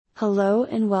Hello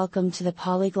and welcome to the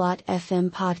Polyglot FM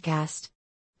podcast.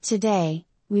 Today,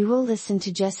 we will listen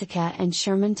to Jessica and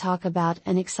Sherman talk about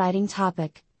an exciting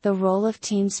topic, the role of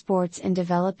team sports in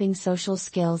developing social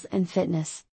skills and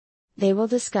fitness. They will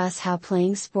discuss how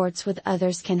playing sports with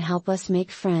others can help us make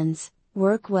friends,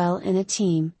 work well in a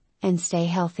team, and stay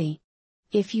healthy.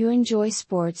 If you enjoy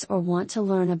sports or want to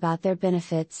learn about their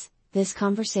benefits, this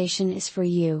conversation is for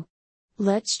you.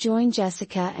 Let's join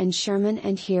Jessica and Sherman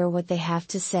and hear what they have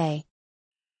to say.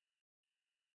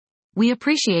 We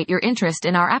appreciate your interest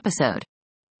in our episode.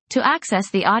 To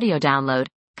access the audio download,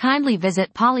 kindly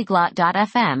visit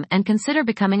polyglot.fm and consider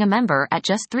becoming a member at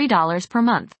just $3 per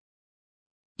month.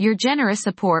 Your generous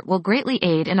support will greatly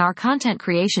aid in our content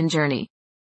creation journey.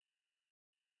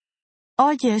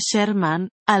 Oye Sherman,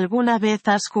 ¿alguna vez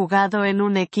has jugado en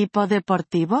un equipo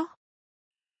deportivo?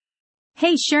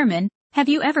 Hey Sherman, have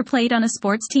you ever played on a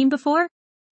sports team before?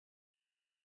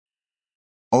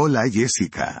 Hola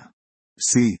Jessica.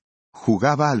 Sí,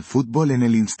 jugaba al fútbol en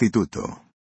el instituto.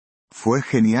 Fue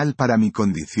genial para mi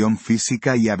condición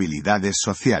física y habilidades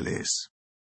sociales.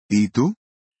 ¿Y tú?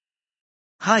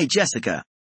 Hi Jessica.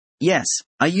 Yes,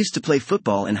 I used to play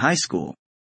football in high school.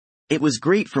 It was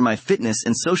great for my fitness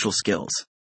and social skills.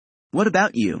 What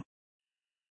about you?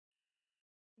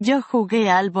 Yo jugué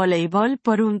al voleibol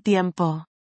por un tiempo.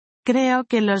 Creo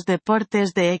que los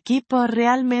deportes de equipo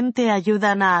realmente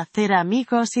ayudan a hacer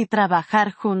amigos y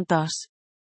trabajar juntos.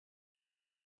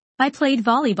 I played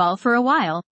volleyball for a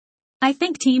while. I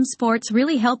think team sports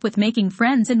really help with making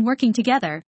friends and working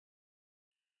together.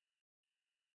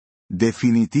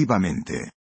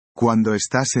 Definitivamente. Cuando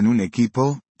estás en un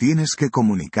equipo, tienes que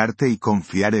comunicarte y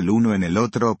confiar el uno en el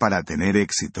otro para tener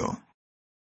éxito.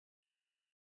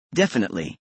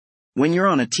 Definitely. When you're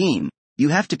on a team, you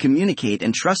have to communicate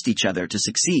and trust each other to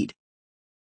succeed.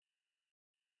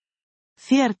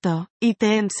 Cierto, y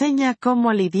te enseña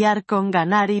cómo lidiar con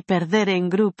ganar y perder en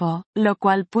grupo, lo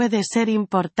cual puede ser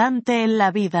importante en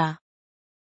la vida.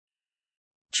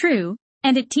 True,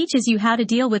 and it teaches you how to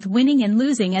deal with winning and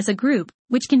losing as a group,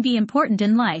 which can be important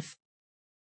in life.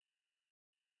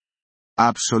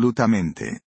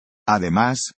 Absolutamente.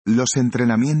 Además, los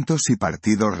entrenamientos y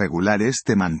partidos regulares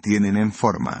te mantienen en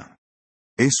forma.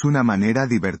 Es una manera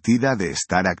divertida de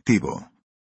estar activo.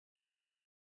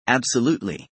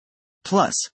 Absolutely.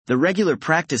 Plus, the regular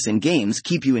practice and games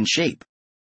keep you in shape.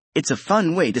 It's a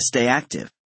fun way to stay active.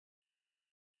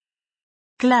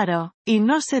 Claro, y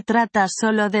no se trata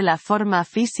solo de la forma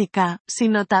física,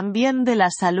 sino también de la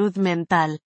salud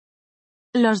mental.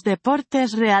 Los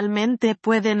deportes realmente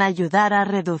pueden ayudar a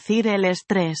reducir el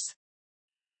estrés.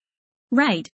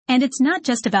 Right, and it's not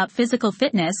just about physical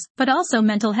fitness, but also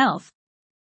mental health.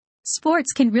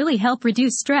 Sports can really help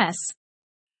reduce stress.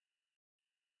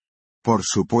 Por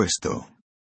supuesto.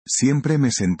 Siempre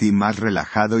me sentí más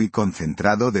relajado y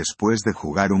concentrado después de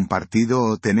jugar un partido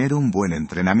o tener un buen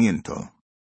entrenamiento.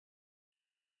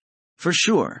 For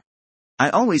sure. I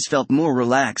always felt more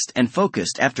relaxed and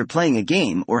focused after playing a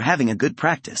game or having a good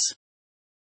practice.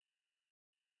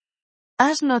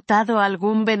 ¿Has notado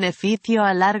algún beneficio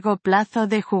a largo plazo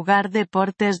de jugar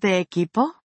deportes de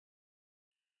equipo?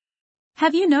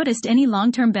 Have you noticed any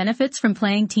long-term benefits from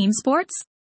playing team sports?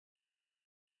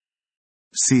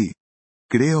 Sí.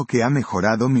 Creo que ha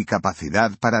mejorado mi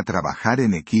capacidad para trabajar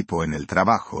en equipo en el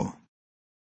trabajo.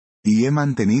 Y he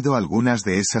mantenido algunas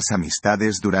de esas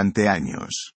amistades durante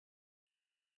años.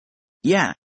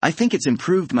 Yeah, I think it's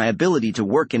improved my ability to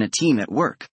work in a team at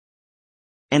work.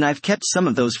 And I've kept some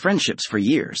of those friendships for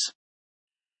years.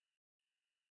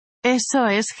 Eso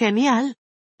es genial.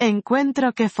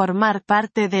 Encuentro que formar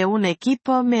parte de un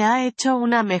equipo me ha hecho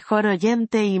una mejor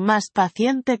oyente y más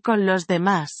paciente con los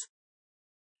demás.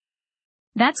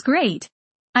 That's great.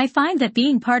 I find that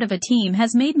being part of a team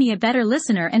has made me a better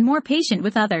listener and more patient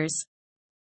with others.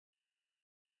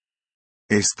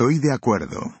 Estoy de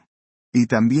acuerdo. Y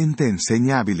también te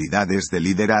enseña habilidades de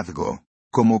liderazgo,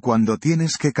 como cuando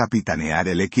tienes que capitanear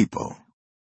el equipo.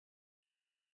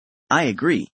 I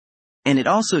agree. And it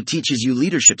also teaches you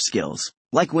leadership skills,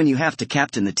 like when you have to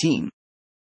captain the team.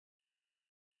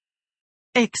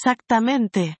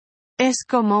 Exactamente. Es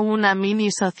como una mini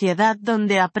sociedad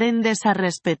donde aprendes a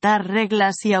respetar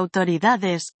reglas y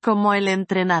autoridades, como el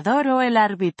entrenador o el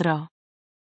árbitro.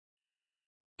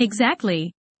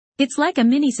 Exactly. It's like a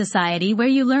mini society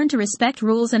where you learn to respect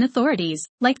rules and authorities,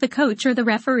 like the coach or the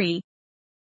referee.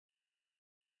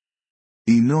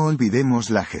 Y no olvidemos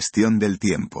la gestión del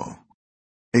tiempo.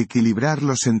 Equilibrar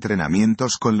los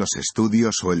entrenamientos con los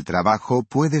estudios o el trabajo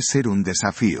puede ser un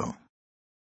desafío.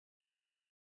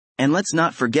 And let's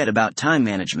not forget about time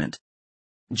management.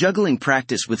 Juggling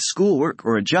practice with schoolwork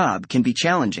or a job can be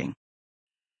challenging.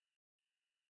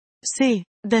 Sí,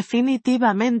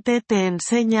 definitivamente te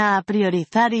enseña a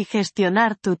priorizar y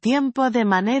gestionar tu tiempo de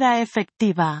manera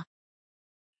efectiva.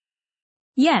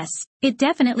 Yes, it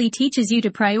definitely teaches you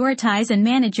to prioritize and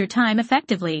manage your time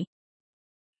effectively.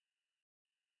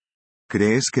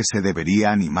 ¿Crees que se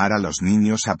debería animar a los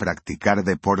niños a practicar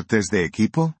deportes de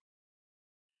equipo?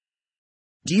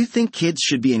 Do you think kids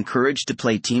should be encouraged to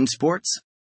play team sports?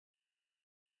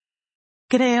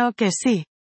 Creo que sí.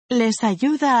 Les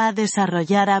ayuda a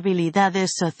desarrollar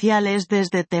habilidades sociales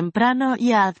desde temprano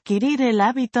y a adquirir el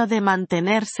hábito de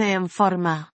mantenerse en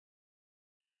forma.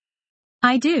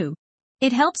 I do.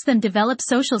 It helps them develop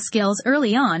social skills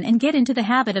early on and get into the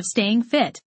habit of staying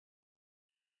fit.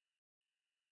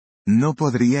 No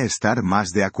podría estar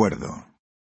más de acuerdo.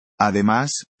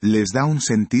 Además, les da un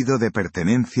sentido de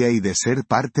pertenencia y de ser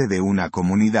parte de una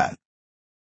comunidad.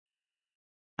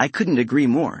 I couldn't agree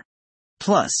more.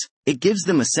 Plus, it gives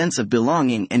them a sense of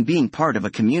belonging and being part of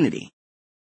a community.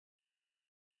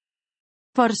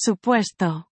 Por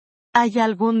supuesto. ¿Hay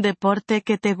algún deporte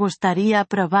que te gustaría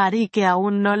probar y que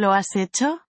aún no lo has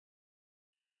hecho?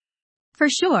 For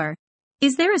sure.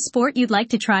 Is there a sport you'd like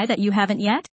to try that you haven't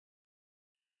yet?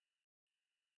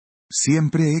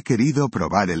 Siempre he querido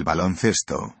probar el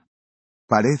baloncesto.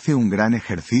 Parece un gran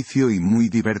ejercicio y muy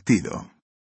divertido.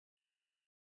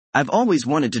 I've always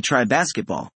wanted to try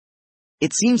basketball.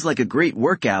 It seems like a great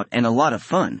workout and a lot of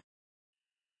fun.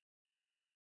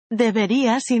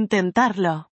 Deberías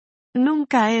intentarlo.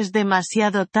 Nunca es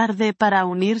demasiado tarde para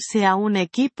unirse a un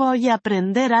equipo y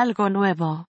aprender algo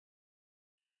nuevo.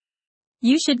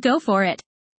 You should go for it.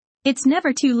 It's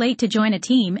never too late to join a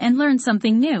team and learn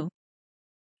something new.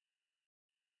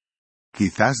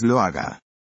 Quizás lo haga.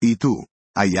 ¿Y tú?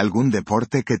 ¿Hay algún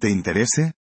deporte que te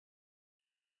interese?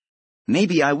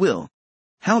 Maybe I will.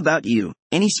 How about you?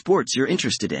 Any sports you're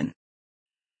interested in?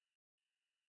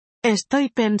 Estoy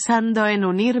pensando en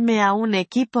unirme a un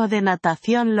equipo de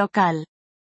natación local.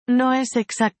 No es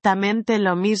exactamente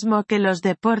lo mismo que los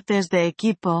deportes de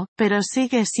equipo, pero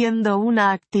sigue siendo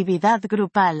una actividad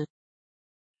grupal.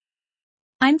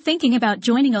 I'm thinking about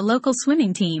joining a local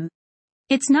swimming team.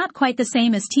 It's not quite the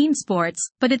same as team sports,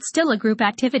 but it's still a group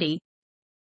activity.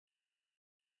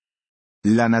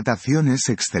 La natación es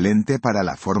excelente para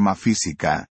la forma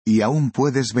física, y aún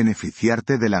puedes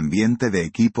beneficiarte del ambiente de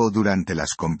equipo durante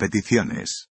las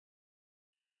competiciones.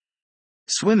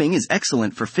 Swimming is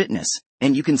excellent for fitness,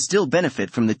 and you can still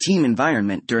benefit from the team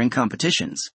environment during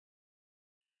competitions.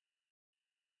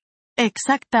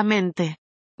 Exactamente.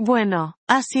 Bueno,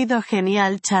 ha sido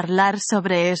genial charlar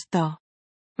sobre esto.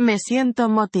 Me siento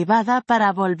motivada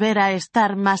para volver a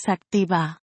estar más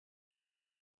activa.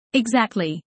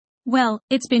 Exactly. Well,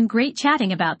 it's been great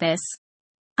chatting about this.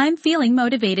 I'm feeling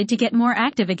motivated to get more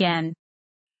active again.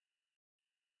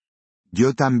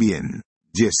 Yo también,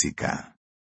 Jessica.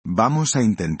 Vamos a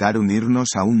intentar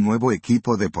unirnos a un nuevo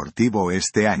equipo deportivo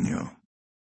este año.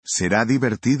 Será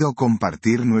divertido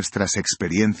compartir nuestras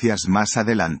experiencias más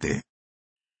adelante.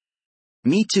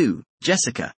 Me too,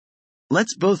 Jessica.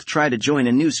 Let's both try to join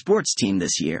a new sports team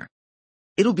this year.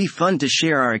 It'll be fun to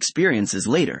share our experiences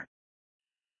later.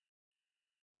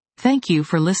 Thank you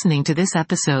for listening to this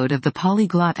episode of the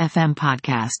Polyglot FM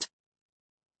podcast.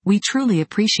 We truly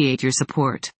appreciate your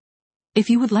support.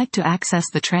 If you would like to access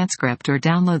the transcript or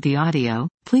download the audio,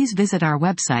 please visit our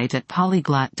website at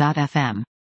polyglot.fm.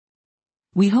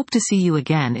 We hope to see you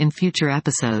again in future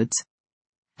episodes.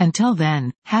 Until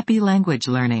then, happy language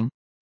learning.